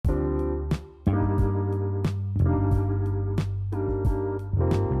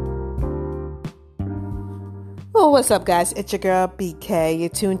What's up, guys? It's your girl, BK. You're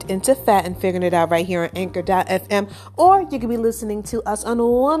tuned into Fat and Figuring It Out right here on Anchor.fm, or you could be listening to us on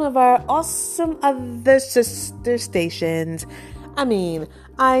one of our awesome other sister stations.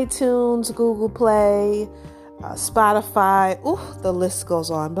 iTunes, Google Play, Spotify. The list goes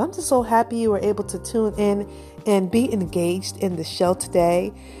on. But I'm just so happy you were able to tune in and be engaged in the show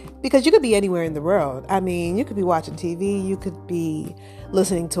today, because you could be anywhere in the world. You could be watching TV. You could be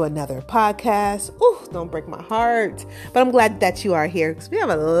listening to another podcast. Don't break my heart. But I'm glad that you are here, because we have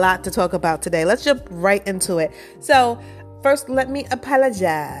a lot to talk about today. Let's jump right into it. So first, let me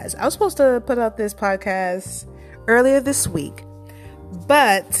apologize. I was supposed to put out this podcast earlier this week,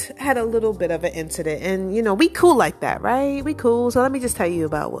 but had a little bit of an incident. And, we cool like that, right? We cool. So let me just tell you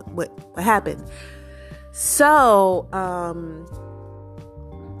about what happened. So,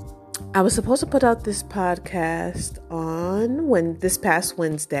 I was supposed to put out this podcast on this past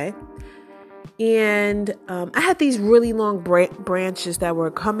Wednesday, and I had these really long branches that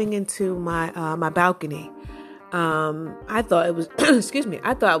were coming into my balcony. I thought it was,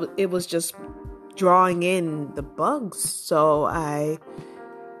 I thought it was just drawing in the bugs. So I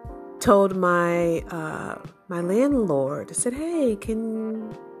told my landlord, I said, "Hey,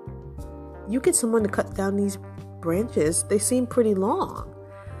 can you get someone to cut down these branches? They seem pretty long.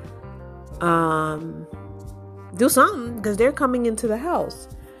 Do something, because they're coming into the house."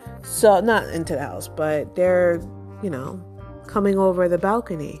 So not into the house, but they're, coming over the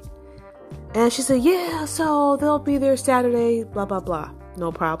balcony. And she said, "Yeah, so they'll be there Saturday, blah, blah, blah."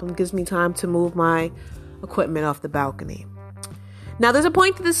 No problem. Gives me time to move my equipment off the balcony. Now there's a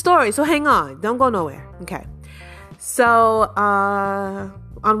point to this story, so hang on. Don't go nowhere. Okay. So,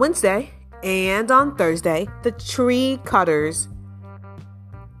 on Wednesday and on Thursday, the tree cutters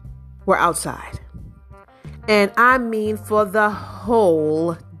were outside. And for the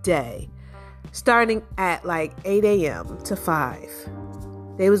whole day, starting at like 8 a.m. to 5.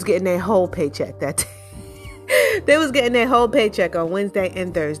 They was getting their whole paycheck that day. They was getting their whole paycheck on Wednesday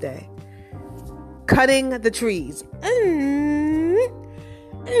and Thursday, cutting the trees.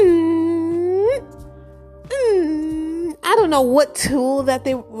 I don't know what tool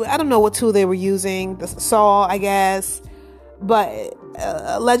they were using. The saw, I guess. But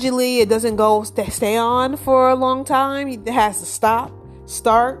allegedly, it doesn't stay on for a long time. It has to stop,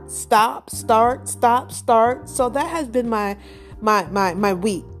 start, stop, start, stop, start. So that has been my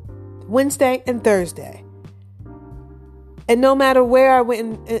week, Wednesday and Thursday. And no matter where I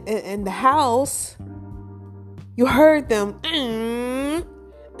went in the house, you heard them.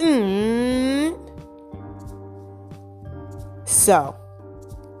 So,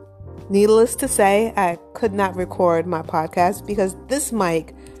 needless to say, I could not record my podcast because this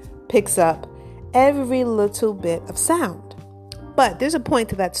mic picks up every little bit of sound. But there's a point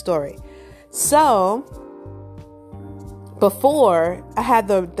to that story. So, before, I had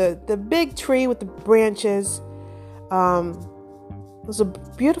the big tree with the branches. It was a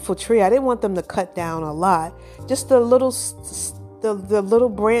beautiful tree. I didn't want them to cut down a lot. Just the little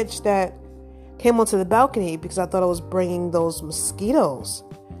branch that came onto the balcony, because I thought it was bringing those mosquitoes.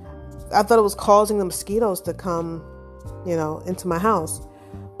 I thought it was causing the mosquitoes to come, into my house.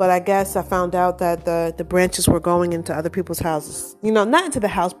 But I guess I found out that the branches were going into other people's houses. Not into the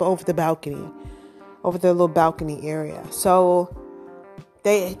house, but over the balcony, over their little balcony area. So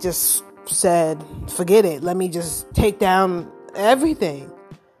they just said, "Forget it. Let me just take down everything."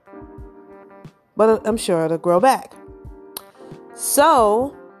 But I'm sure it'll grow back.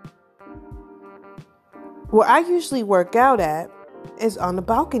 So where I usually work out at is on the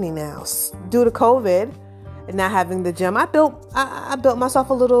balcony now. Due to COVID and not having the gym, I built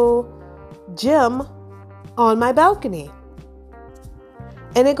myself a little gym on my balcony.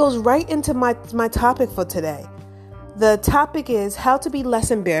 And it goes right into my topic for today. The topic is how to be less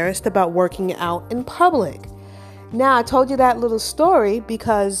embarrassed about working out in public. Now, I told you that little story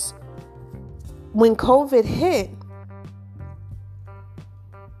because when COVID hit,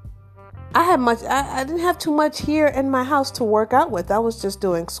 I didn't have too much here in my house to work out with. I was just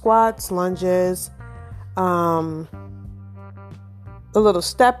doing squats, lunges, a little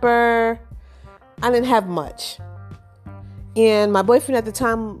stepper. I didn't have much. And my boyfriend at the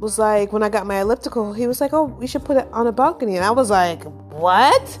time was like, when I got my elliptical, he was like, "Oh, we should put it on a balcony." And I was like,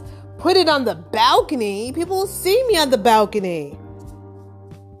 "What? Put it on the balcony? People will see me on the balcony."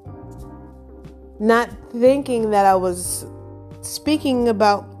 Not thinking that I was speaking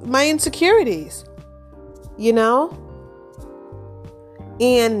about my insecurities,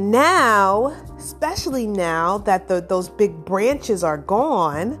 And now, especially now that those big branches are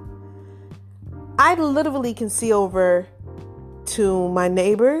gone, I literally can see over to my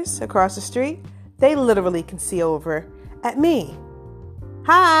neighbors across the street. they literally can see over at me.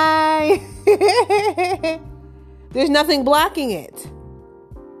 Hi! There's nothing blocking it.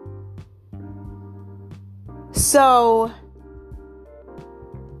 So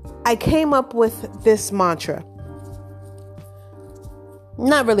I came up with this mantra.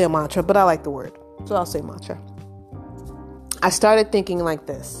 Not really a mantra, but I like the word. So I'll say mantra. I started thinking like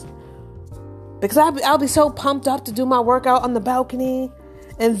this. Because I'll be so pumped up to do my workout on the balcony.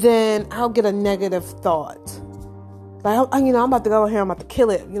 And then I'll get a negative thought. Like, I'm about to go here. I'm about to kill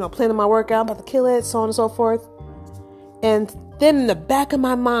it. Planning my workout. I'm about to kill it. So on and so forth. And then in the back of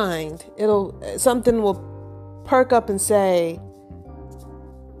my mind, something will perk up and say,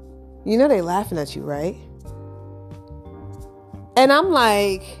 they laughing at you, right? And I'm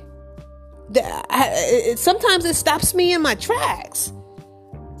like, sometimes it stops me in my tracks.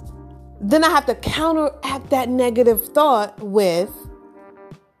 Then I have to counteract that negative thought with,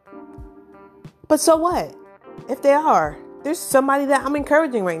 but so what? If they are, there's somebody that I'm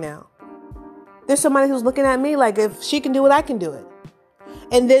encouraging right now. There's somebody who's looking at me like, if she can do it, I can do it.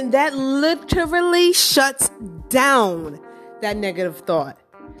 And then that literally shuts down that negative thought.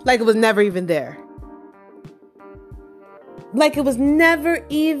 Like it was never even there. Like it was never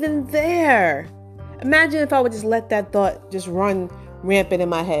even there. Imagine if I would just let that thought just run rampant in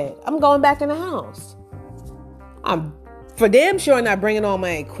my head. I'm going back in the house. I'm for damn sure not bringing all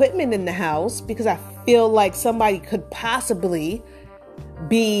my equipment in the house because I feel like somebody could possibly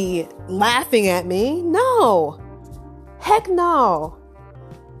be laughing at me. No. Heck no.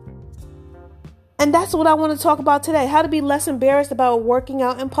 And that's what I want to talk about today. How to be less embarrassed about working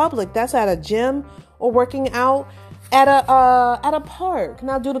out in public. That's at a gym or working out at a park.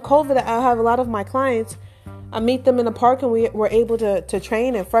 Now, due to COVID, I have a lot of my clients. I meet them in the park and we're able to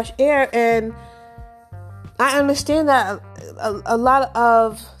train in fresh air. And I understand that a lot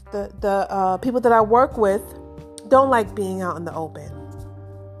of the people that I work with don't like being out in the open.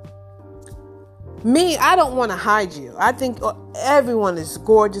 Me, I don't want to hide you. I think everyone is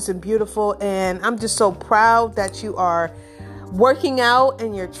gorgeous and beautiful. And I'm just so proud that you are working out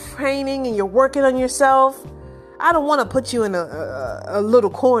and you're training and you're working on yourself. I don't want to put you in a little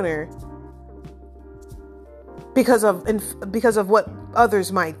corner because of what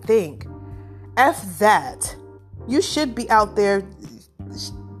others might think. F that. You should be out there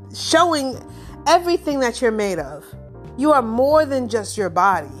showing everything that you're made of. You are more than just your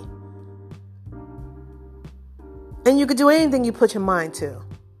body. And you could do anything you put your mind to.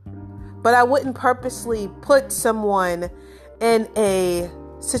 But I wouldn't purposely put someone in a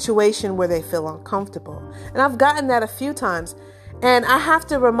situation where they feel uncomfortable. And I've gotten that a few times. And I have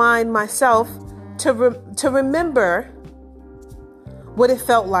to remind myself to remember what it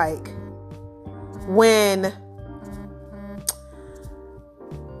felt like when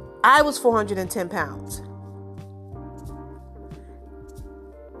I was 410 pounds.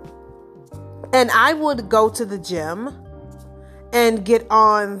 And I would go to the gym and get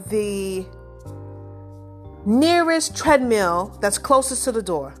on the nearest treadmill that's closest to the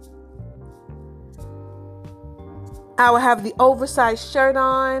door. I would have the oversized shirt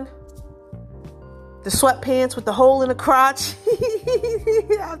on, the sweatpants with the hole in the crotch.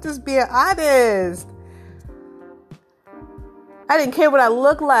 I'm just being honest. I didn't care what I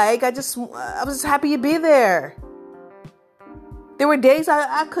looked like. I was just happy to be there. There were days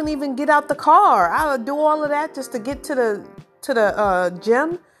I couldn't even get out the car. I would do all of that just to get to the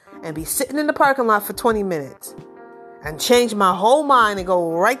gym and be sitting in the parking lot for 20 minutes and change my whole mind and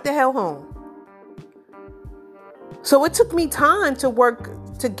go right the hell home. So it took me time to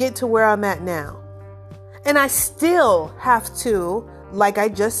work to get to where I'm at now. And I still have to, like I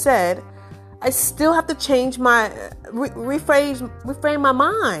just said, I still have to change my, reframe my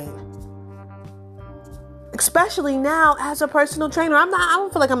mind. Especially now as a personal trainer. I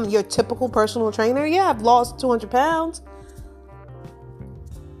don't feel like I'm your typical personal trainer. Yeah, I've lost 200 pounds.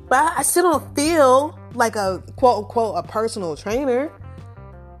 But I still don't feel like a quote unquote a personal trainer.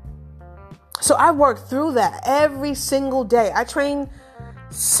 So I work through that every single day. I train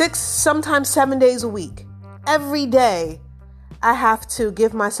 6, sometimes 7 days a week. Every day I have to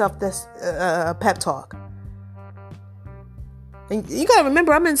give myself this pep talk. And you gotta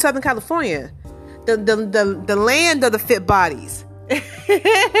remember, I'm in Southern California. The land of the fit bodies.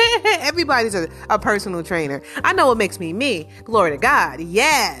 Everybody's a personal trainer. I know what makes me me. Glory to God.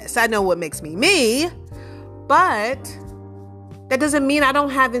 Yes, I know what makes me me. But that doesn't mean I don't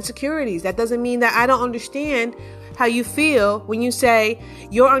have insecurities. That doesn't mean that I don't understand how you feel when you say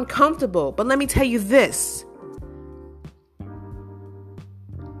you're uncomfortable. But let me tell you this.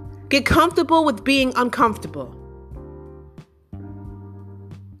 Get comfortable with being uncomfortable.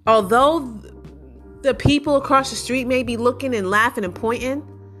 Although The people across the street may be looking and laughing and pointing.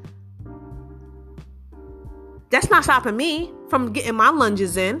 That's not stopping me from getting my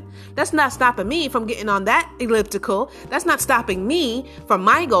lunges in. That's not stopping me from getting on that elliptical. That's not stopping me from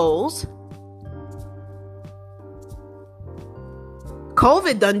my goals.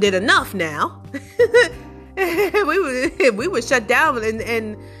 COVID done did enough now. we were shut down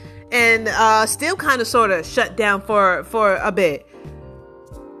and still kind of sort of shut down for a bit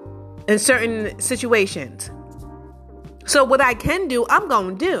in certain situations. So what I can do, I'm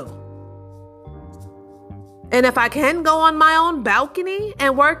going to do. And if I can go on my own balcony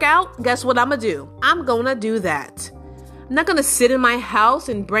and work out, guess what I'm going to do? I'm going to do that. I'm not going to sit in my house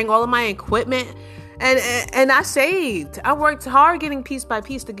and bring all of my equipment. And I saved. I worked hard getting piece by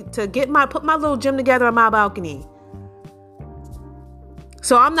piece to put my little gym together on my balcony.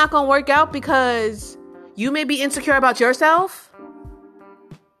 So I'm not going to work out because you may be insecure about yourself.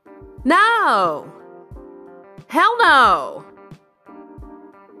 No. Hell no.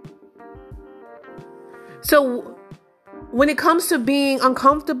 So when it comes to being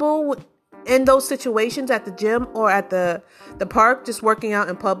uncomfortable in those situations at the gym or at the park, just working out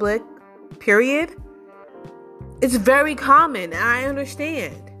in public, period, it's very common. I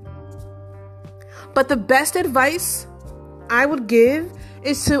understand. But the best advice I would give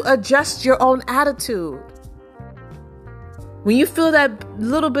is to adjust your own attitude. When you feel that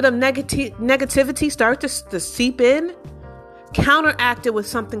little bit of negativity start to seep in, counteract it with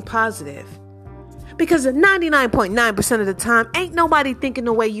something positive. Because 99.9% of the time, ain't nobody thinking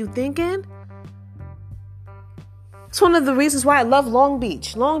the way you thinking. It's one of the reasons why I love Long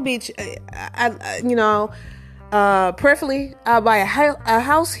Beach. Long Beach, prayerfully, I buy a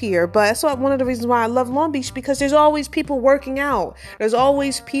house here, but that's one of the reasons why I love Long Beach, because there's always people working out. There's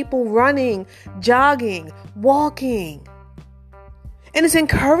always people running, jogging, walking. And it's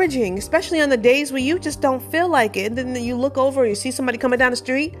encouraging, especially on the days where you just don't feel like it. And then you look over and you see somebody coming down the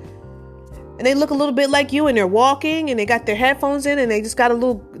street and they look a little bit like you and they're walking and they got their headphones in and they just got a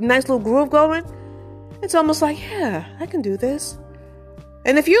nice little groove going. It's almost like, yeah, I can do this.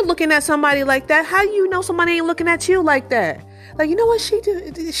 And if you're looking at somebody like that, how do you know somebody ain't looking at you like that? Like, you know what? She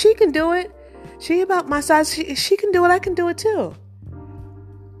can do it. She about my size. She can do it. I can do it too.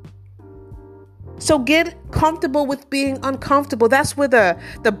 So get comfortable with being uncomfortable. That's where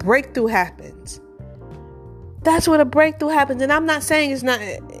the breakthrough happens. That's where the breakthrough happens. And I'm not saying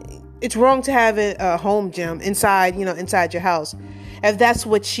it's wrong to have a home gym inside your house. If that's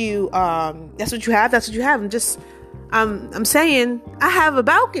what you have, that's what you have. I'm saying I have a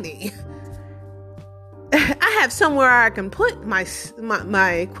balcony. I have somewhere I can put my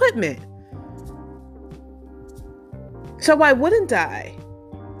equipment. So why wouldn't I?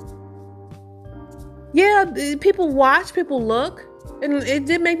 Yeah, people watch, people look, and it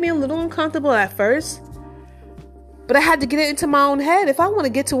did make me a little uncomfortable at first. But I had to get it into my own head. If I want to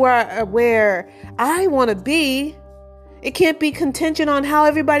get to where I want to be, it can't be contingent on how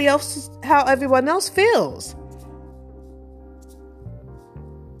everyone else feels.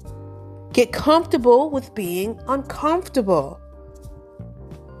 Get comfortable with being uncomfortable.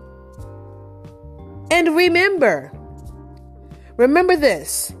 And remember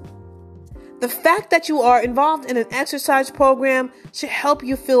this. The fact that you are involved in an exercise program should help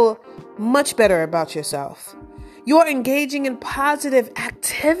you feel much better about yourself. You're engaging in positive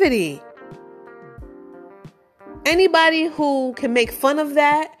activity. Anybody who can make fun of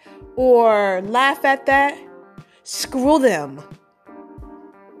that or laugh at that, screw them.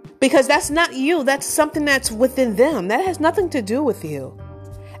 Because that's not you. That's something that's within them. That has nothing to do with you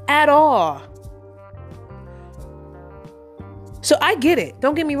at all. So I get it.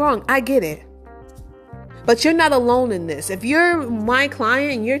 Don't get me wrong. I get it. But you're not alone in this. If you're my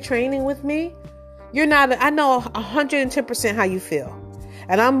client and you're training with me, I know 110% how you feel.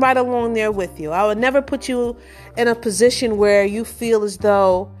 And I'm right along there with you. I would never put you in a position where you feel as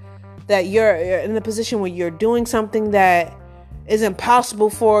though that you're in a position where you're doing something that is impossible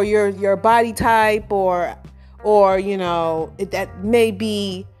for your body type or that may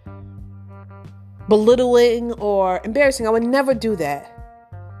be belittling or embarrassing. I would never do that.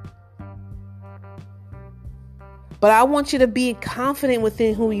 But I want you to be confident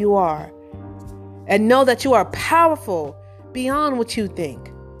within who you are and know that you are powerful beyond what you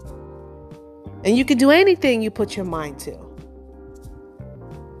think. And you can do anything you put your mind to.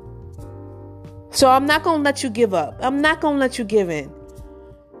 So I'm not going to let you give up. I'm not going to let you give in.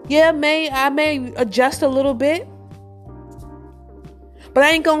 Yeah, I may adjust a little bit. But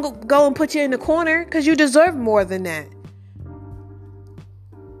I ain't going to go and put you in the corner because you deserve more than that.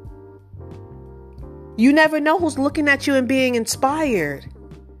 You never know who's looking at you and being inspired.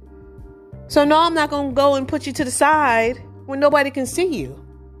 So no, I'm not going to go and put you to the side when nobody can see you.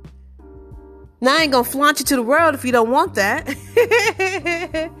 Now I ain't going to flaunt you to the world if you don't want that.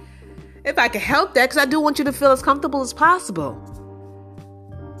 If I can help that, because I do want you to feel as comfortable as possible.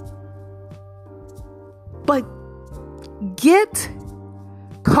 But get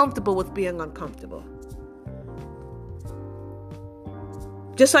comfortable with being uncomfortable.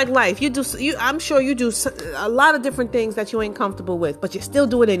 Just like life, I'm sure you do a lot of different things that you ain't comfortable with, but you still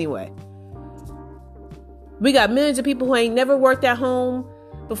do it anyway. We got millions of people who ain't never worked at home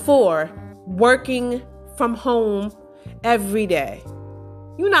before, working from home every day.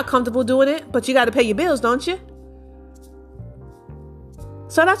 You're not comfortable doing it, but you got to pay your bills, don't you?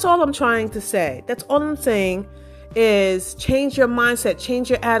 So that's all I'm trying to say. That's all I'm saying is change your mindset,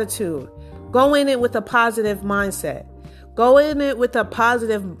 change your attitude. Go in it with a positive mindset. Go in it with a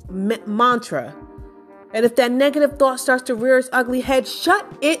positive mantra. And if that negative thought starts to rear its ugly head, shut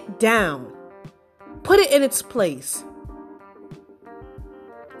it down. Put it in its place.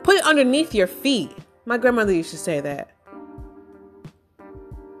 Put it underneath your feet. My grandmother used to say that.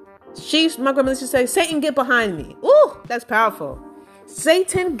 My grandmother used to say, Satan, get behind me. Ooh, that's powerful.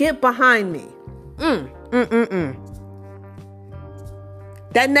 Satan, get behind me.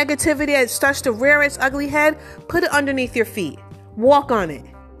 That negativity that starts to rear its ugly head, put it underneath your feet. Walk on it.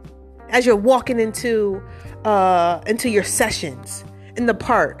 As you're walking into your sessions in the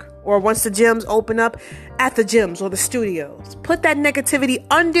park, or once the gyms open up, at the gyms or the studios. Put that negativity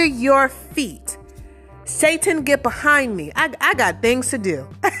under your feet. Satan, get behind me. I got things to do.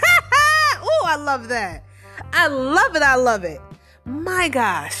 Ooh, I love that. I love it. I love it. My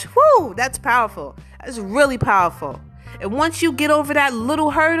gosh. Whoo, that's powerful. That's really powerful. And once you get over that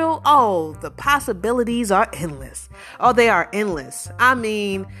little hurdle, oh, the possibilities are endless. Oh, they are endless. I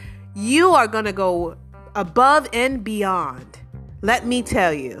mean, you are going to go above and beyond. Let me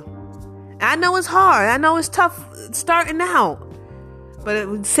tell you. I know it's hard. I know it's tough starting out.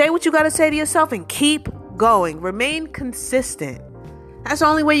 But say what you got to say to yourself and keep going. Remain consistent. That's the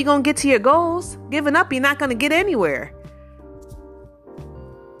only way you're going to get to your goals. Giving up, you're not going to get anywhere.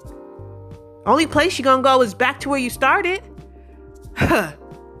 Only place you're going to go is back to where you started.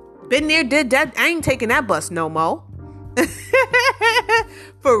 Been there, did that. I ain't taking that bus no more.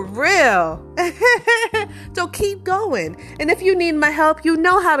 For real. So keep going. And if you need my help, you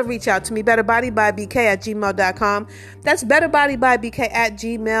know how to reach out to me. betterbodybybk@gmail.com. That's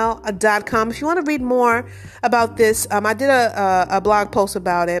betterbodybybk@gmail.com. If you want to read more about this, I did a blog post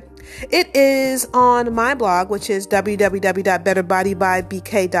about it. It is on my blog, which is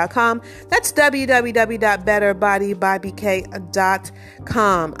www.betterbodybybk.com. That's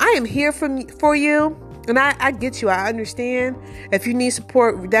www.betterbodybybk.com. I am here for you. And I get you. I understand. If you need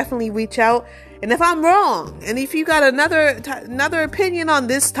support, definitely reach out. And if I'm wrong, and if you got another opinion on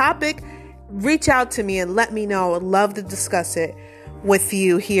this topic, reach out to me and let me know. I'd love to discuss it with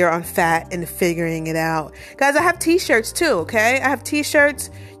you here on Fat and Figuring It Out. Guys, I have t-shirts too, okay? I have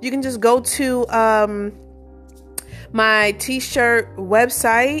t-shirts. You can just go to my t-shirt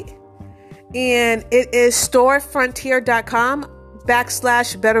website, and it is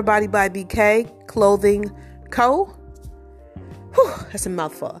storefrontier.com/betterbodybybk Clothing Co. Whew, that's a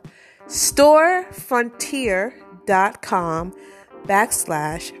mouthful.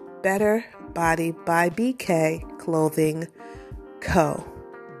 storefrontier.com/betterbodybybk Clothing Co.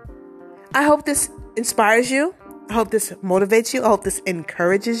 I hope this inspires you. I hope this motivates you. I hope this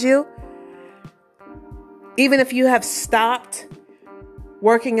encourages you. Even if you have stopped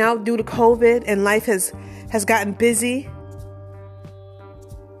working out due to COVID and life has gotten busy,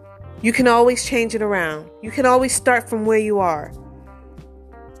 you can always change it around. You can always start from where you are.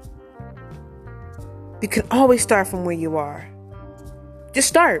 You can always start from where you are. Just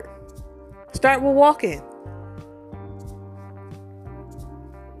start. Start with walking.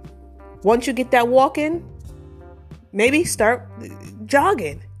 Once you get that walking, maybe start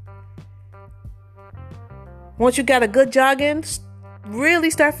jogging. Once you got a good jogging,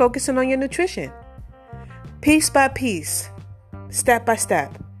 really start focusing on your nutrition. Piece by piece, step by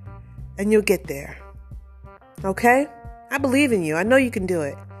step. And you'll get there. Okay? I believe in you. I know you can do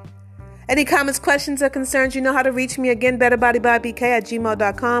it. Any comments, questions, or concerns, you know how to reach me. Again,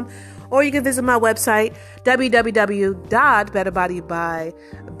 betterbodybybk@gmail.com. Or you can visit my website,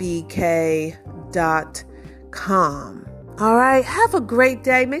 www.betterbodybybk.com. All right? Have a great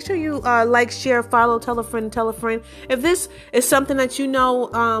day. Make sure you like, share, follow, tell a friend, tell a friend. If this is something that you know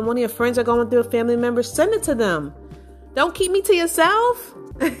one of your friends are going through, a family member, send it to them. Don't keep me to yourself.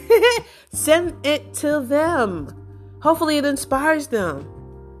 Send it to them. Hopefully it inspires them.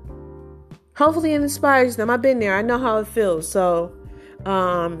 I've been there. I know how it feels. So,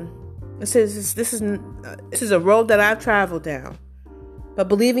 It says this is a road that I've traveled down. But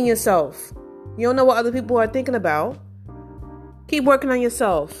believe in yourself. You don't know what other people are thinking about. Keep working on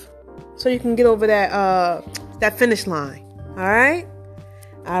yourself so you can get over that finish line. All right?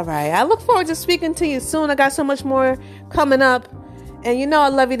 All right. I look forward to speaking to you soon. I got so much more coming up. And you know I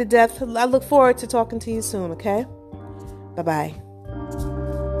love you to death. I look forward to talking to you soon, okay? Bye-bye.